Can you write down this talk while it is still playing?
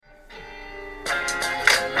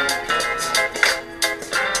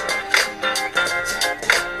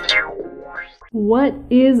What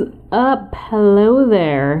is up? Hello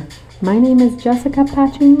there. My name is Jessica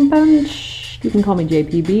Patching Bunch. You can call me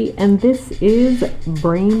JPB, and this is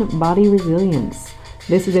Brain Body Resilience.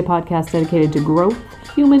 This is a podcast dedicated to growth,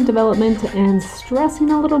 human development, and stressing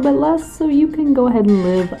a little bit less so you can go ahead and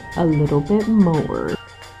live a little bit more.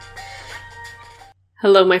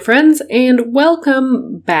 Hello, my friends, and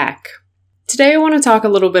welcome back. Today I want to talk a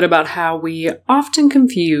little bit about how we often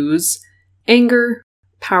confuse anger,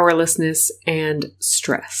 powerlessness, and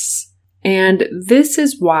stress. And this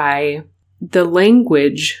is why the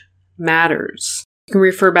language matters. You can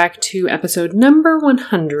refer back to episode number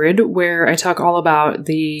 100, where I talk all about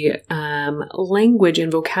the language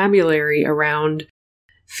and vocabulary around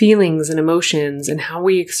feelings and emotions and how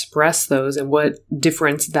we express those and what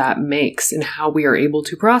difference that makes and how we are able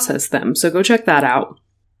to process them. So go check that out.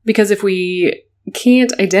 Because if we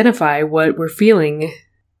can't identify what we're feeling,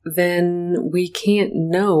 then we can't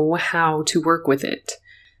know how to work with it.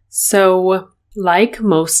 So, like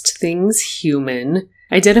most things human,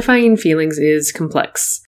 identifying feelings is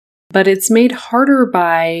complex. But it's made harder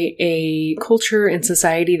by a culture and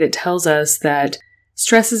society that tells us that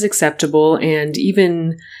stress is acceptable and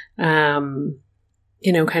even, kind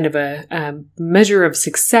of a measure of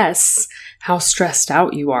success, how stressed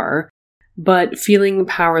out you are. But feeling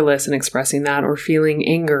powerless and expressing that or feeling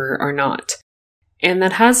anger are not. And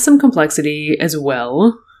that has some complexity as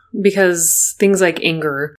well, because things like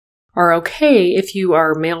anger are okay if you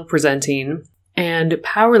are male presenting, and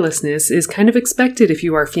powerlessness is kind of expected if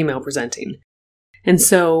you are female presenting. And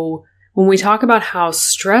so when we talk about how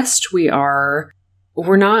stressed we are,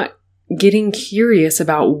 we're not getting curious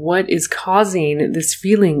about what is causing this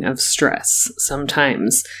feeling of stress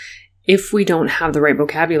sometimes if we don't have the right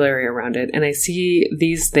vocabulary around it. And I see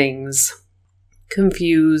these things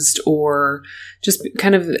confused or just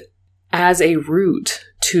kind of as a root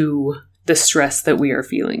to the stress that we are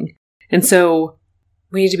feeling. And so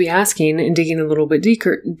we need to be asking and digging a little bit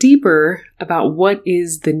deeper about what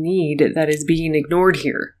is the need that is being ignored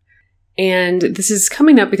here. And this is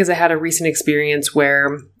coming up because I had a recent experience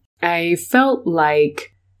where I felt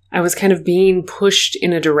like I was kind of being pushed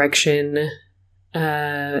in a direction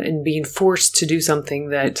and being forced to do something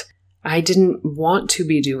that I didn't want to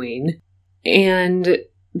be doing. And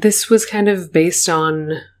this was kind of based on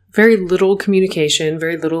very little communication,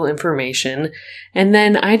 very little information. And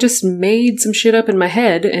then I just made some shit up in my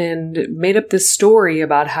head and made up this story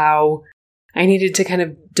about how I needed to kind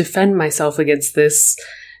of defend myself against this,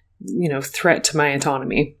 threat to my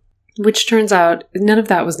autonomy, which turns out none of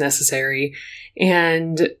that was necessary.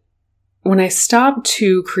 And when I stopped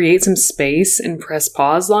to create some space and press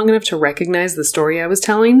pause long enough to recognize the story I was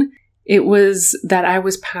telling, it was that I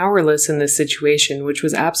was powerless in this situation, which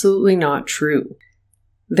was absolutely not true.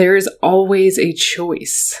 There is always a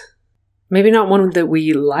choice. Maybe not one that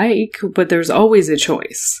we like, but there's always a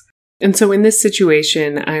choice. And so in this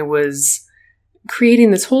situation, I was creating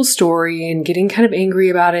this whole story and getting kind of angry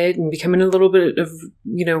about it and becoming a little bit of,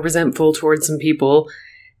 resentful towards some people.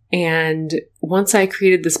 And once I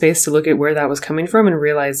created the space to look at where that was coming from and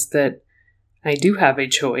realized that I do have a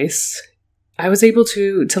choice, I was able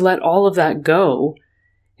to let all of that go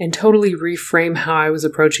and totally reframe how I was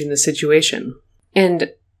approaching the situation.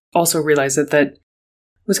 And also realize that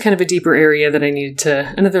was kind of a deeper area that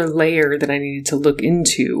another layer that I needed to look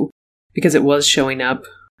into, because it was showing up,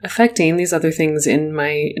 affecting these other things in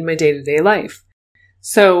my day-to-day life.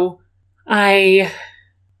 So I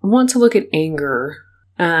want to look at anger.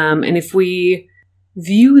 And if we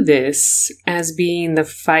view this as being the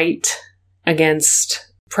fight against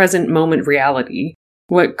present moment reality,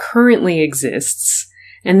 what currently exists,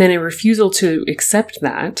 and then a refusal to accept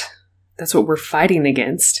that's what we're fighting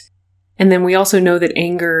against. And then we also know that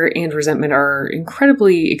anger and resentment are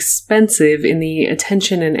incredibly expensive in the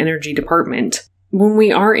attention and energy department. When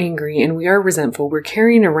we are angry and we are resentful, we're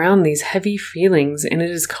carrying around these heavy feelings, and it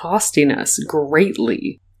is costing us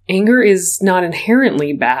greatly. Anger is not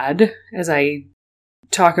inherently bad, as I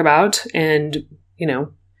talk about and,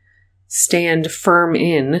 stand firm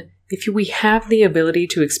in. If we have the ability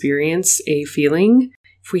to experience a feeling,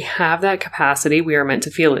 if we have that capacity, we are meant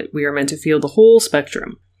to feel it. We are meant to feel the whole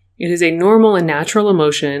spectrum. It is a normal and natural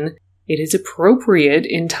emotion. It is appropriate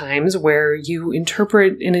in times where you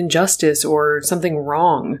interpret an injustice or something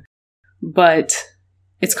wrong. But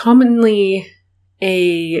it's commonly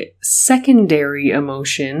a secondary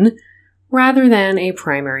emotion rather than a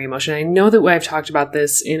primary emotion. I know that I've talked about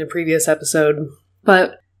this in a previous episode,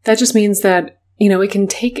 but that just means that, it can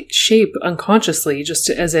take shape unconsciously just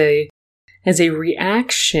as a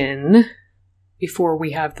reaction before we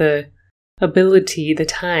have the ability, the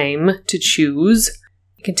time to choose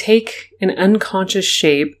It can take an unconscious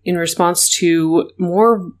shape in response to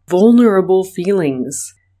more vulnerable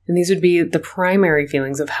feelings. And these would be the primary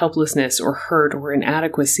feelings of helplessness or hurt or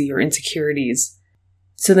inadequacy or insecurities.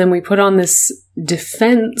 So then we put on this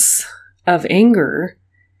defense of anger,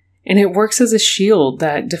 and it works as a shield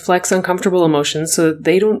that deflects uncomfortable emotions so that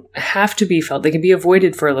they don't have to be felt. They can be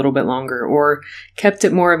avoided for a little bit longer or kept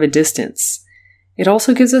at more of a distance. It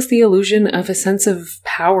also gives us the illusion of a sense of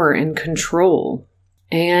power and control,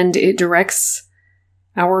 and it directs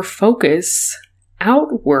our focus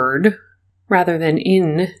outward rather than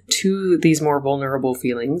in to these more vulnerable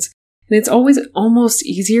feelings. And it's always almost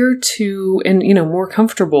easier to, and more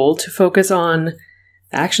comfortable to focus on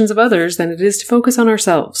the actions of others than it is to focus on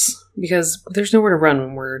ourselves, because there's nowhere to run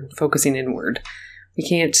when we're focusing inward. We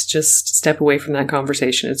can't just step away from that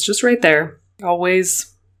conversation. It's just right there,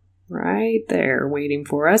 always right there waiting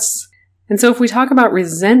for us. And so if we talk about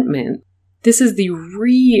resentment, this is the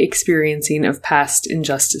re-experiencing of past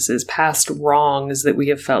injustices, past wrongs that we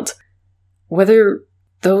have felt, whether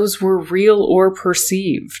those were real or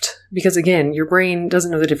perceived. Because again, your brain doesn't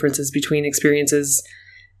know the differences between experiences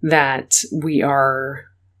that we are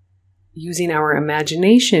using our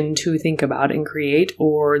imagination to think about and create,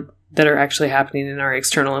 or that are actually happening in our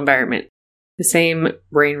external environment. The same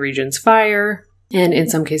brain regions fire, and in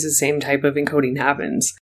some cases, same type of encoding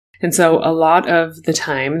happens. And so a lot of the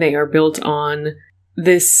time they are built on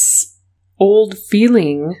this old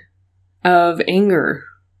feeling of anger,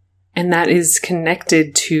 and that is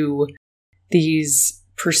connected to these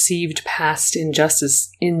perceived past injustices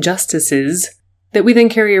that we then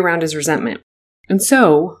carry around as resentment. And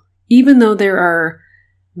so, even though there are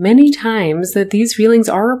many times that these feelings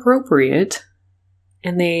are appropriate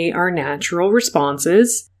and they are natural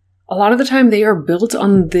responses, a lot of the time they are built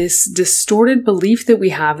on this distorted belief that we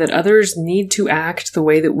have that others need to act the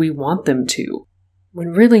way that we want them to,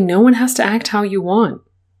 when really no one has to act how you want,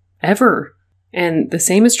 ever. And the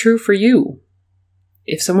same is true for you.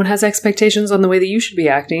 If someone has expectations on the way that you should be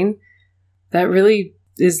acting, that really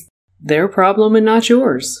is their problem and not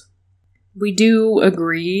yours. We do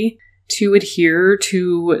agree to adhere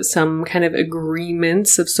to some kind of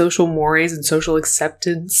agreements of social mores and social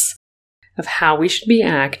acceptance of how we should be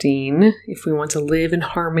acting if we want to live in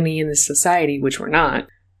harmony in this society, which we're not.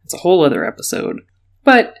 It's a whole other episode.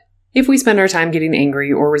 But if we spend our time getting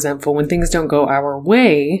angry or resentful when things don't go our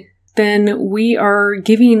way, then we are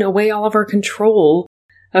giving away all of our control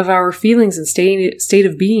of our feelings and state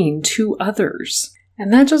of being to others.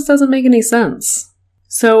 And that just doesn't make any sense.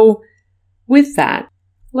 So, with that,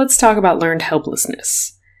 let's talk about learned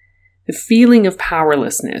helplessness, the feeling of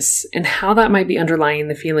powerlessness, and how that might be underlying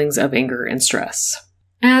the feelings of anger and stress.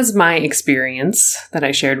 As my experience that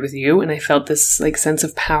I shared with you, and I felt this sense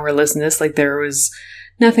of powerlessness, like there was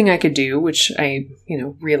nothing I could do, which I,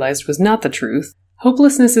 realized was not the truth.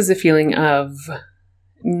 Hopelessness is a feeling of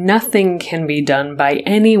nothing can be done by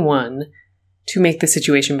anyone to make the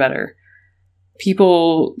situation better.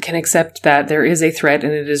 People can accept that there is a threat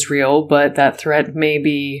and it is real, but that threat may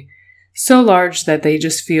be so large that they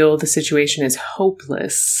just feel the situation is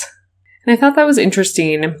hopeless. And I thought that was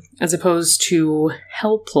interesting, as opposed to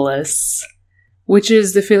helpless, which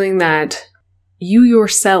is the feeling that you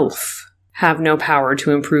yourself have no power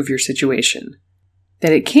to improve your situation.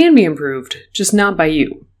 That it can be improved, just not by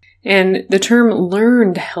you. And the term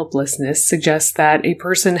learned helplessness suggests that a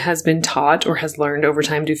person has been taught or has learned over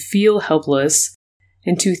time to feel helpless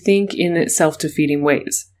and to think in self-defeating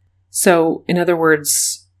ways. So, in other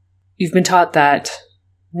words, you've been taught that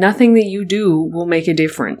nothing that you do will make a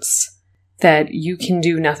difference, that you can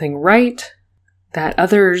do nothing right, that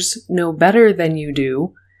others know better than you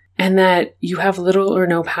do, and that you have little or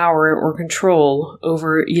no power or control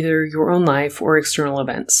over either your own life or external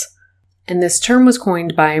events. And this term was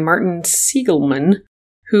coined by Martin Seligman,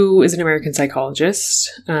 who is an American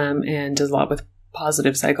psychologist and does a lot with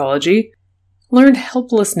positive psychology. Learned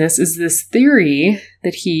helplessness is this theory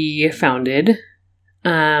that he founded,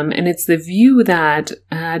 and it's the view that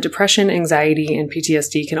depression, anxiety, and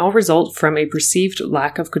PTSD can all result from a perceived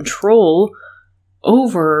lack of control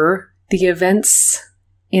over the events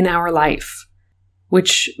in our life,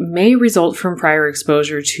 which may result from prior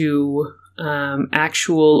exposure to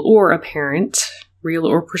actual or apparent, real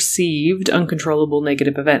or perceived, uncontrollable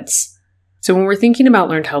negative events. So when we're thinking about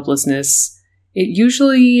learned helplessness, it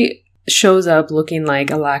usually shows up looking like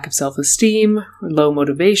a lack of self-esteem, low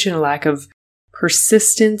motivation, a lack of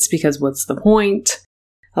persistence, because what's the point,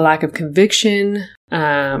 a lack of conviction,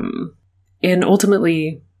 and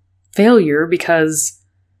ultimately failure because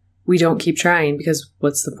we don't keep trying, because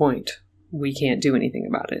what's the point? We can't do anything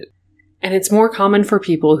about it. And it's more common for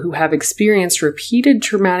people who have experienced repeated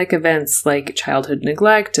traumatic events like childhood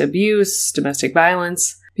neglect, abuse, domestic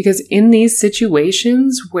violence, because in these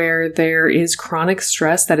situations where there is chronic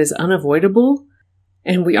stress that is unavoidable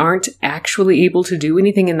and we aren't actually able to do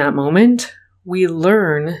anything in that moment, we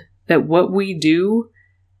learn that what we do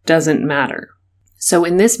doesn't matter. So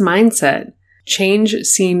in this mindset, change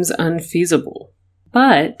seems unfeasible,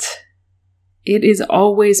 but it is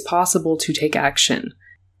always possible to take action.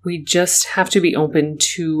 We just have to be open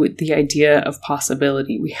to the idea of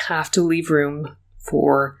possibility. We have to leave room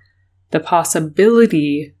for the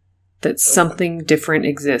possibility that something different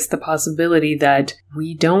exists, the possibility that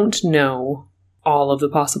we don't know all of the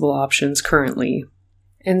possible options currently.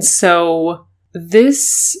 And so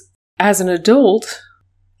this, as an adult,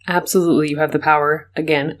 absolutely you have the power,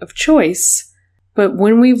 again, of choice. But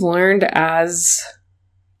when we've learned as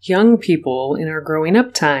young people in our growing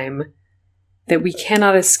up time that we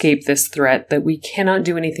cannot escape this threat, that we cannot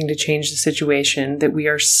do anything to change the situation, that we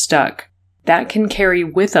are stuck, that can carry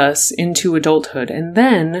with us into adulthood. And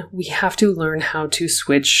then we have to learn how to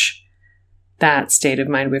switch that state of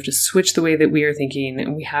mind. We have to switch the way that we are thinking,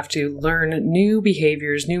 and we have to learn new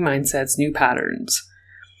behaviors, new mindsets, new patterns.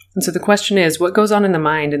 And so the question is, what goes on in the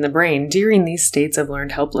mind and the brain during these states of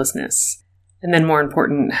learned helplessness? And then more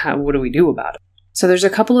important, what do we do about it? So there's a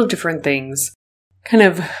couple of different things, kind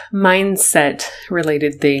of mindset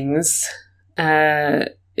related things.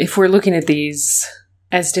 If we're looking at these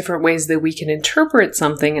as different ways that we can interpret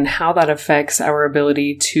something and how that affects our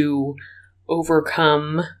ability to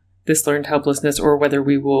overcome this learned helplessness, or whether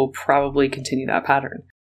we will probably continue that pattern.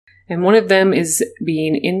 And one of them is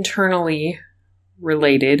being internally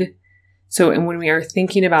related. So, and when we are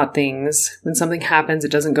thinking about things, when something happens,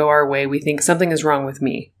 it doesn't go our way, we think something is wrong with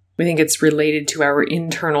me. We think it's related to our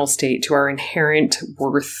internal state, to our inherent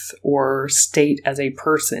worth or state as a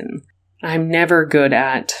person. I'm never good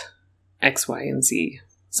at X, Y, and Z.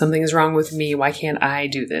 Something is wrong with me. Why can't I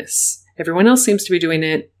do this? Everyone else seems to be doing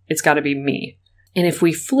it. It's got to be me. And if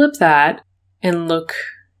we flip that and look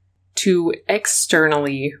to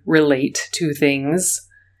externally relate to things,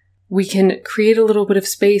 we can create a little bit of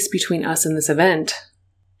space between us and this event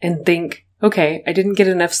and think, okay, I didn't get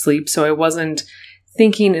enough sleep, so I wasn't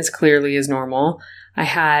thinking as clearly as normal. I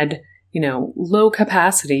had, low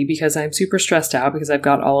capacity because I'm super stressed out because I've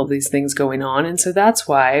got all of these things going on. And so that's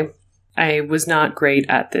why I was not great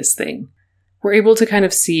at this thing. We're able to kind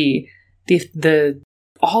of see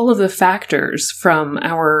all of the factors from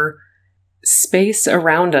our space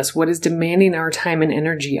around us, what is demanding our time and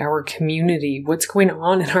energy, our community, what's going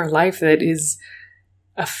on in our life that is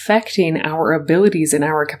affecting our abilities and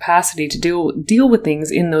our capacity to deal with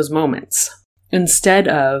things in those moments, instead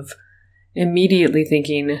of immediately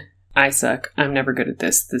thinking, I suck, I'm never good at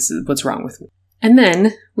this is what's wrong with me. And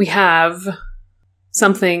then we have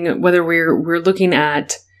something, whether we're looking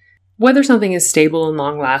at whether something is stable and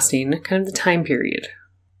long-lasting, kind of the time period.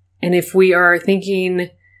 And if we are thinking,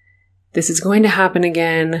 this is going to happen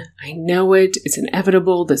again, I know it, it's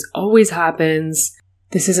inevitable, this always happens,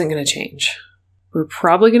 this isn't going to change. We're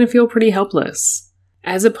probably going to feel pretty helpless.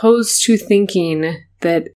 As opposed to thinking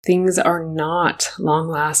that things are not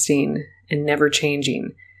long-lasting and never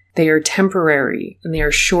changing. They are temporary and they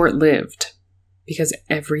are short-lived because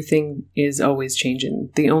everything is always changing.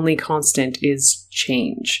 The only constant is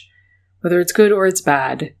change. Whether it's good or it's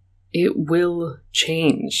bad, it will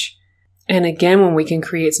change. And again, when we can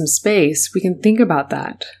create some space, we can think about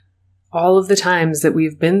that. All of the times that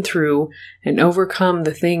we've been through and overcome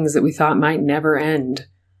the things that we thought might never end,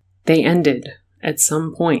 they ended at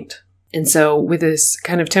some point. And so with this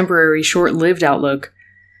kind of temporary, short-lived outlook,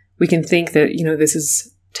 we can think that, this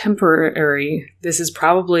is temporary. This is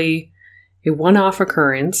probably a one-off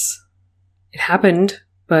occurrence. It happened,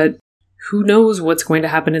 but who knows what's going to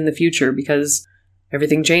happen in the future because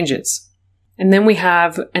everything changes. And then we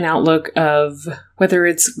have an outlook of whether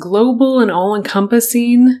it's global and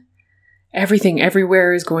all-encompassing, everything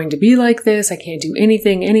everywhere is going to be like this, I can't do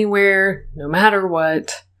anything anywhere, no matter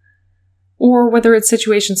what, or whether it's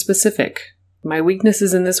situation-specific. My weakness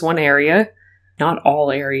is in this one area, not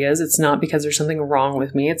all areas. It's not because there's something wrong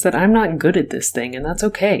with me, it's that I'm not good at this thing, and that's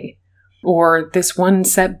okay. Or this one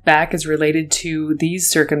setback is related to these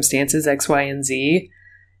circumstances, X, Y, and Z,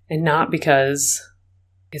 and not because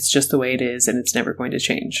it's just the way it is and it's never going to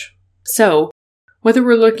change. So, whether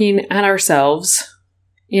we're looking at ourselves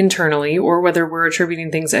internally or whether we're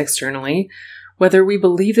attributing things externally, whether we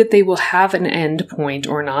believe that they will have an end point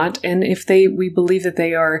or not, and if we believe that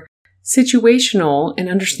they are situational and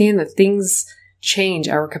understand that things change,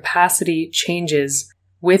 our capacity changes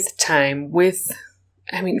with time, with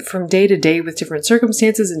from day to day with different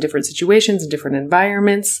circumstances and different situations and different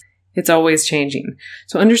environments, it's always changing.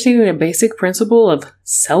 So understanding a basic principle of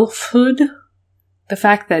selfhood, the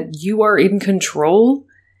fact that you are in control,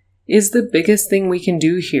 is the biggest thing we can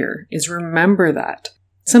do here, is remember that.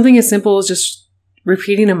 Something as simple as just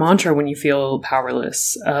repeating a mantra when you feel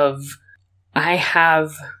powerless of, I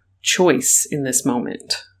have choice in this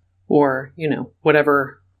moment. Or,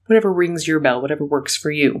 whatever rings your bell, whatever works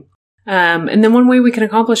for you. And then one way we can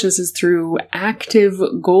accomplish this is through active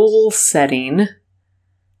goal setting.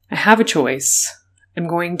 I have a choice. I'm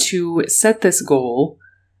going to set this goal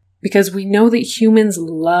because we know that humans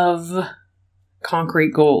love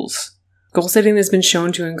concrete goals. Goal setting has been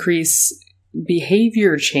shown to increase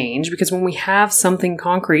behavior change because when we have something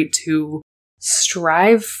concrete to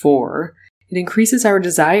strive for, it increases our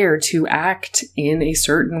desire to act in a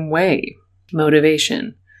certain way.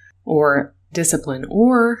 Motivation, or discipline,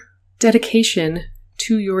 or dedication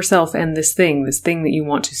to yourself and this thing that you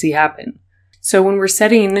want to see happen. So when we're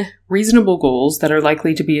setting reasonable goals that are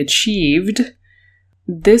likely to be achieved,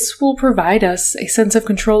 this will provide us a sense of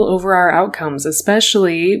control over our outcomes,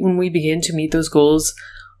 especially when we begin to meet those goals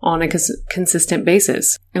on a consistent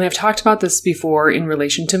basis. And I've talked about this before in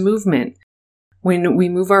relation to movement. When we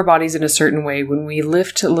move our bodies in a certain way, when we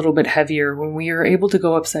lift a little bit heavier, when we are able to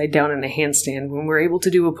go upside down in a handstand, when we're able to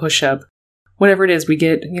do a push-up, whatever it is,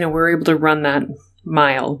 we're able to run that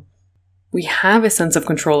mile. We have a sense of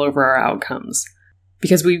control over our outcomes.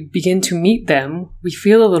 Because we begin to meet them, we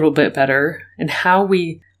feel a little bit better, and how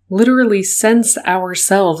we literally sense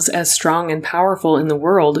ourselves as strong and powerful in the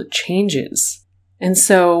world changes. And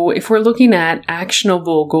so if we're looking at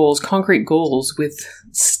actionable goals, concrete goals with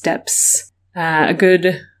steps, a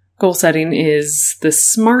good goal setting is the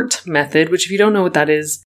SMART method, which if you don't know what that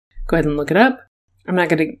is, go ahead and look it up. I'm not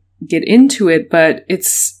going to get into it, but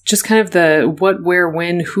it's just kind of the what, where,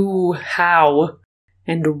 when, who, how,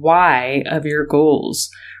 and why of your goals.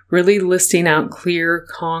 Really listing out clear,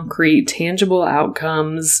 concrete, tangible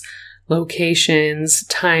outcomes, locations,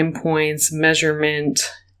 time points,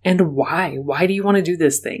 measurement, and why. Why do you want to do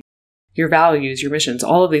this thing? Your values, your missions,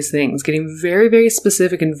 all of these things. Getting very, very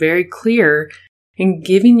specific and very clear and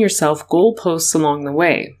giving yourself goalposts along the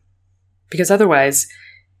way. Because otherwise,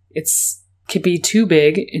 it could be too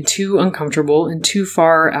big and too uncomfortable and too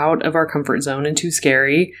far out of our comfort zone and too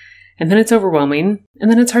scary. And then it's overwhelming,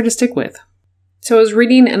 and then it's hard to stick with. So I was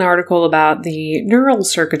reading an article about the neural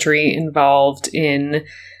circuitry involved in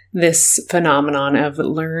this phenomenon of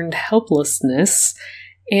learned helplessness.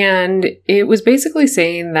 And it was basically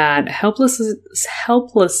saying that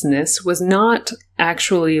helplessness was not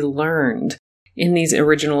actually learned in these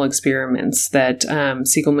original experiments that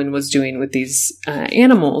Siegelman was doing with these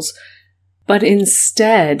animals, but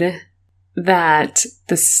instead that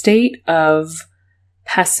the state of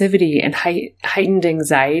passivity and heightened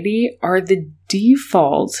anxiety are the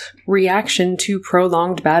default reaction to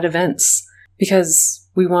prolonged bad events because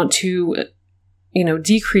we want to,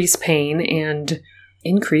 decrease pain and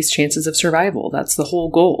increase chances of survival. That's the whole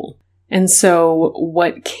goal. And so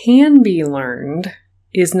what can be learned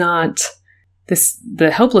is not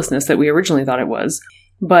the helplessness that we originally thought it was,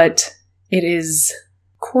 but it is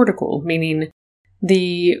cortical, meaning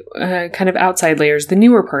the kind of outside layers, the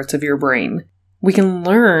newer parts of your brain. We can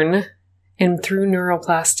learn and through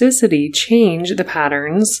neuroplasticity change the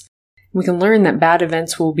patterns. We can learn that bad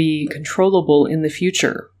events will be controllable in the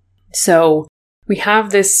future. So we have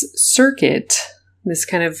this circuit, this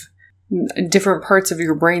kind of different parts of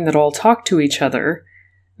your brain that all talk to each other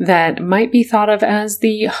that might be thought of as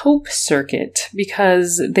the hope circuit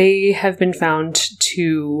because they have been found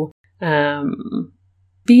to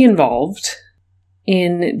be involved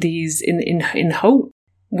in these in hope,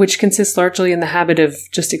 which consists largely in the habit of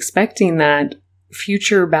just expecting that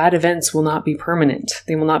future bad events will not be permanent.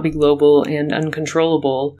 They will not be global and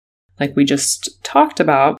uncontrollable like we just talked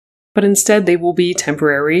about, but instead they will be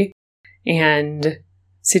temporary and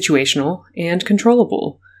situational and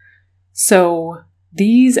controllable. So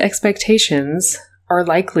these expectations are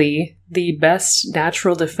likely the best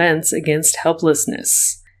natural defense against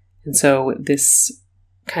helplessness. And so this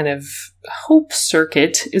kind of hope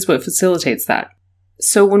circuit is what facilitates that.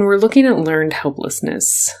 So when we're looking at learned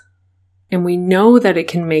helplessness, and we know that it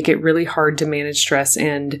can make it really hard to manage stress,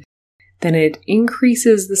 and then it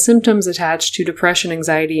increases the symptoms attached to depression,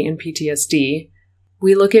 anxiety, and PTSD,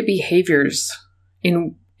 we look at behaviors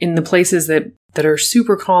in the places that are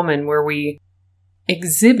super common where we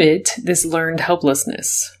exhibit this learned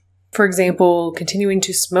helplessness. For example, continuing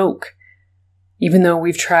to smoke, even though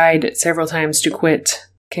we've tried several times to quit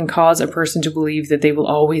can cause a person to believe that they will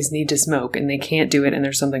always need to smoke and they can't do it and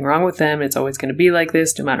there's something wrong with them. It's always going to be like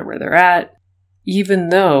this no matter where they're at. Even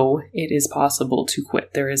though it is possible to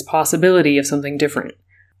quit. There is possibility of something different.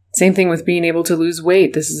 Same thing with being able to lose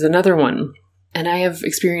weight. This is another one. And I have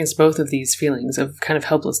experienced both of these feelings of kind of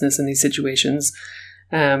helplessness in these situations.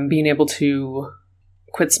 Being able to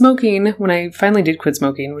quit smoking, when I finally did quit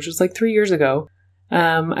smoking, which was like 3 years ago,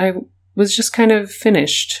 I was just kind of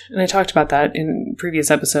finished. And I talked about that in a previous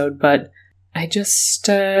episode, but I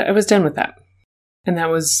was done with that. And that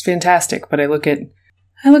was fantastic. But I look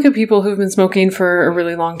at people who've been smoking for a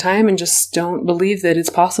really long time and just don't believe that it's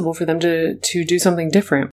possible for them to do something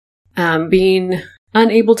different. Being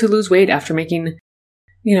unable to lose weight after making,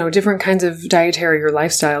 different kinds of dietary or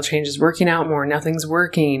lifestyle changes, working out more, nothing's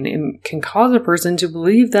working, it can cause a person to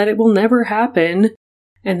believe that it will never happen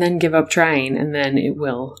and then give up trying, and then it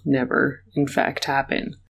will never, in fact,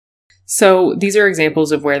 happen. So these are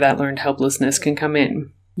examples of where that learned helplessness can come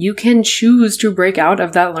in. You can choose to break out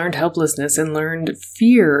of that learned helplessness and learned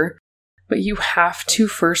fear, but you have to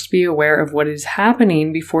first be aware of what is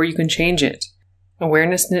happening before you can change it.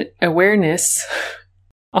 Awareness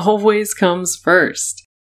always comes first.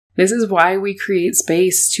 This is why we create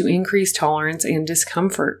space to increase tolerance and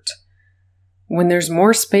discomfort. When there's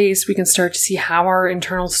more space, we can start to see how our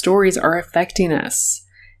internal stories are affecting us.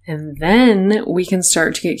 And then we can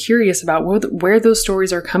start to get curious about where those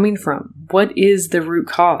stories are coming from. What is the root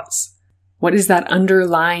cause? What is that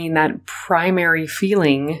underlying, that primary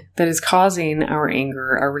feeling that is causing our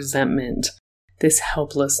anger, our resentment, this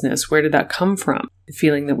helplessness? Where did that come from? The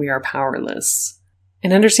feeling that we are powerless.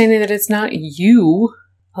 And understanding that it's not you.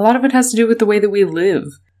 A lot of it has to do with the way that we live,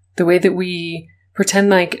 the way that we pretend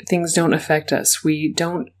like things don't affect us. We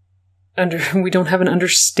don't have an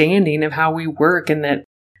understanding of how we work, and that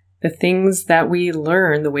the things that we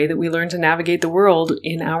learn, the way that we learn to navigate the world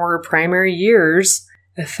in our primary years,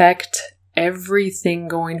 affect everything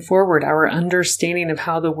going forward, our understanding of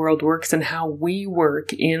how the world works and how we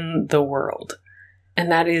work in the world.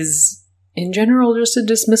 And that is, in general, just a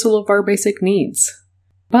dismissal of our basic needs.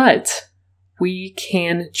 But we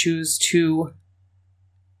can choose to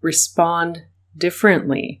respond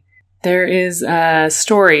differently. There is a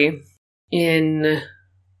story in,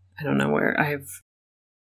 I don't know where, I've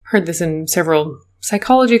heard this in several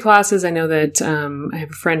psychology classes. I know that I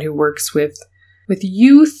have a friend who works with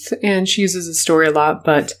youth, and she uses this story a lot,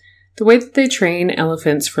 but the way that they train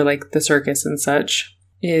elephants for like the circus and such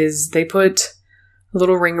is they put a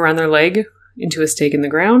little ring around their leg into a stake in the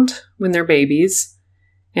ground when they're babies,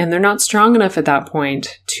 and they're not strong enough at that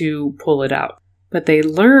point to pull it out. But they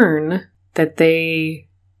learn that they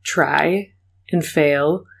try and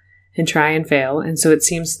fail and try and fail, and so it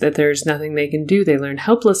seems that there's nothing they can do. They learn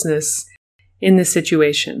helplessness in this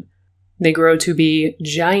situation. They grow to be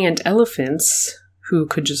giant elephants who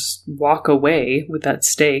could just walk away with that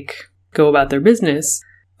stake, go about their business,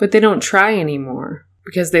 but they don't try anymore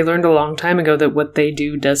because they learned a long time ago that what they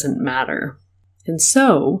do doesn't matter. And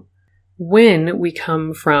so, when we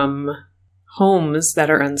come from homes that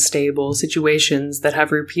are unstable, situations that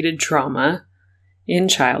have repeated trauma in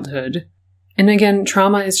childhood, and again,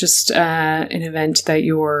 trauma is just an event that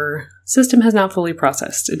your system has not fully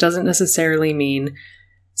processed. It doesn't necessarily mean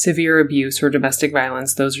severe abuse or domestic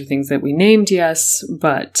violence. Those are things that we named, yes,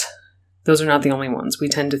 but those are not the only ones. We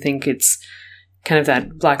tend to think it's kind of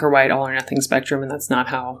that black or white, all or nothing spectrum, and that's not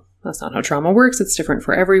how trauma works. It's different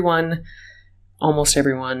for everyone. Almost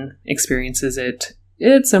everyone experiences it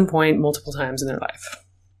at some point multiple times in their life.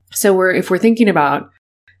 So if we're thinking about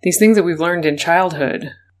these things that we've learned in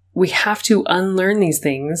childhood, we have to unlearn these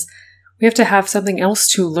things. We have to have something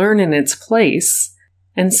else to learn in its place.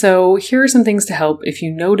 And so here are some things to help if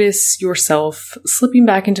you notice yourself slipping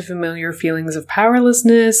back into familiar feelings of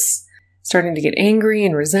powerlessness, starting to get angry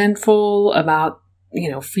and resentful about,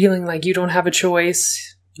 feeling like you don't have a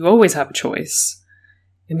choice. You always have a choice.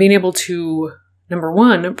 And being able to, number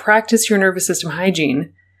one, practice your nervous system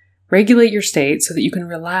hygiene, regulate your state so that you can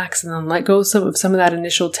relax and then let go of some of that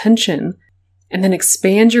initial tension, and then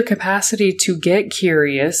expand your capacity to get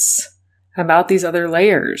curious about these other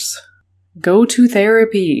layers. Go to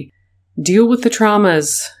therapy, deal with the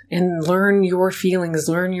traumas, and learn your feelings,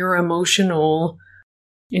 learn your emotional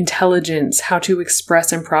intelligence, how to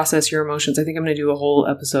express and process your emotions. I think I'm going to do a whole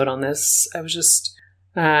episode on this. I was just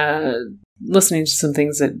listening to some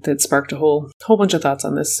things that sparked a whole bunch of thoughts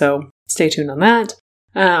on this, so stay tuned on that.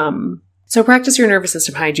 So practice your nervous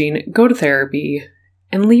system hygiene, go to therapy,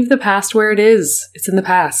 and leave the past where it is. It's in the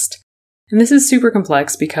past. And this is super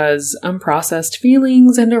complex because unprocessed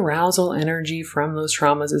feelings and arousal energy from those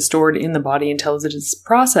traumas is stored in the body until it is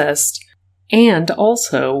processed. And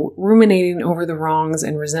also, ruminating over the wrongs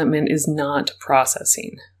and resentment is not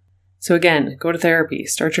processing. So again, go to therapy,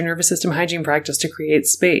 start your nervous system hygiene practice to create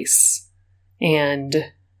space.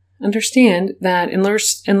 And understand that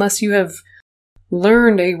unless you have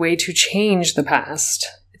learned a way to change the past,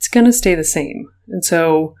 it's going to stay the same. And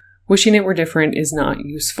so wishing it were different is not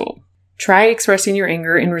useful. Try expressing your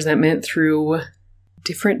anger and resentment through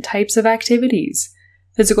different types of activities.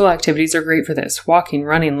 Physical activities are great for this. Walking,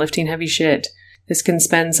 running, lifting heavy shit. This can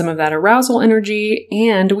spend some of that arousal energy,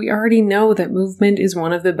 and we already know that movement is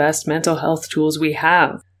one of the best mental health tools we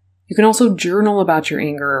have. You can also journal about your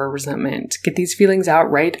anger or resentment. Get these feelings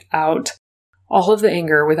out, write out all of the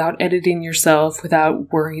anger without editing yourself,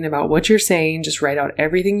 without worrying about what you're saying. Just write out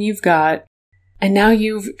everything you've got. And now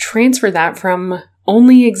you've transferred that from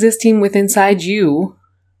only existing within inside you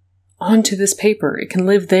onto this paper. It can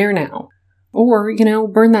live there now. Or,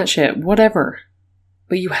 burn that shit, whatever.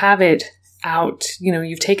 But you have it out.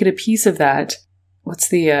 You've taken a piece of that. What's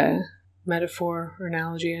the metaphor or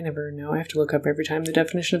analogy? I never know. I have to look up every time the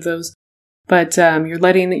definition of those. But you're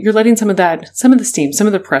letting some of the steam, some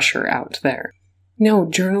of the pressure out there. No,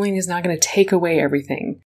 journaling is not going to take away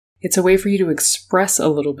everything. It's a way for you to express a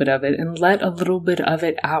little bit of it and let a little bit of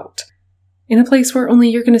it out in a place where only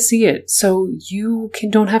you're going to see it. So you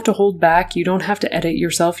don't have to hold back. You don't have to edit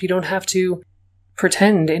yourself. You don't have to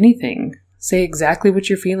pretend anything. Say exactly what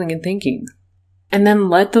you're feeling and thinking. And then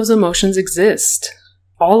let those emotions exist.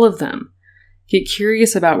 All of them. Get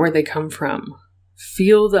curious about where they come from.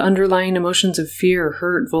 Feel the underlying emotions of fear,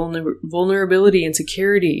 hurt, vulnerability,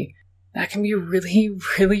 insecurity. That can be really,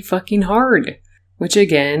 really fucking hard. Which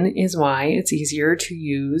again is why it's easier to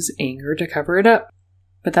use anger to cover it up.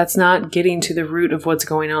 But that's not getting to the root of what's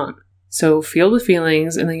going on. So feel the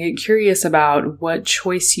feelings and then get curious about what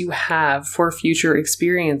choice you have for future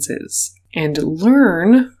experiences. And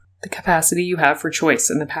learn the capacity you have for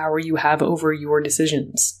choice and the power you have over your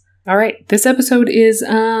decisions. All right, this episode is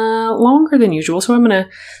longer than usual, so I'm going to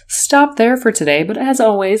stop there for today. But as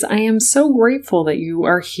always, I am so grateful that you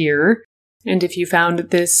are here. And if you found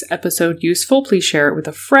this episode useful, please share it with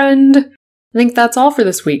a friend. I think that's all for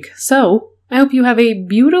this week. So I hope you have a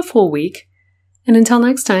beautiful week. And until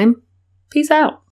next time, peace out.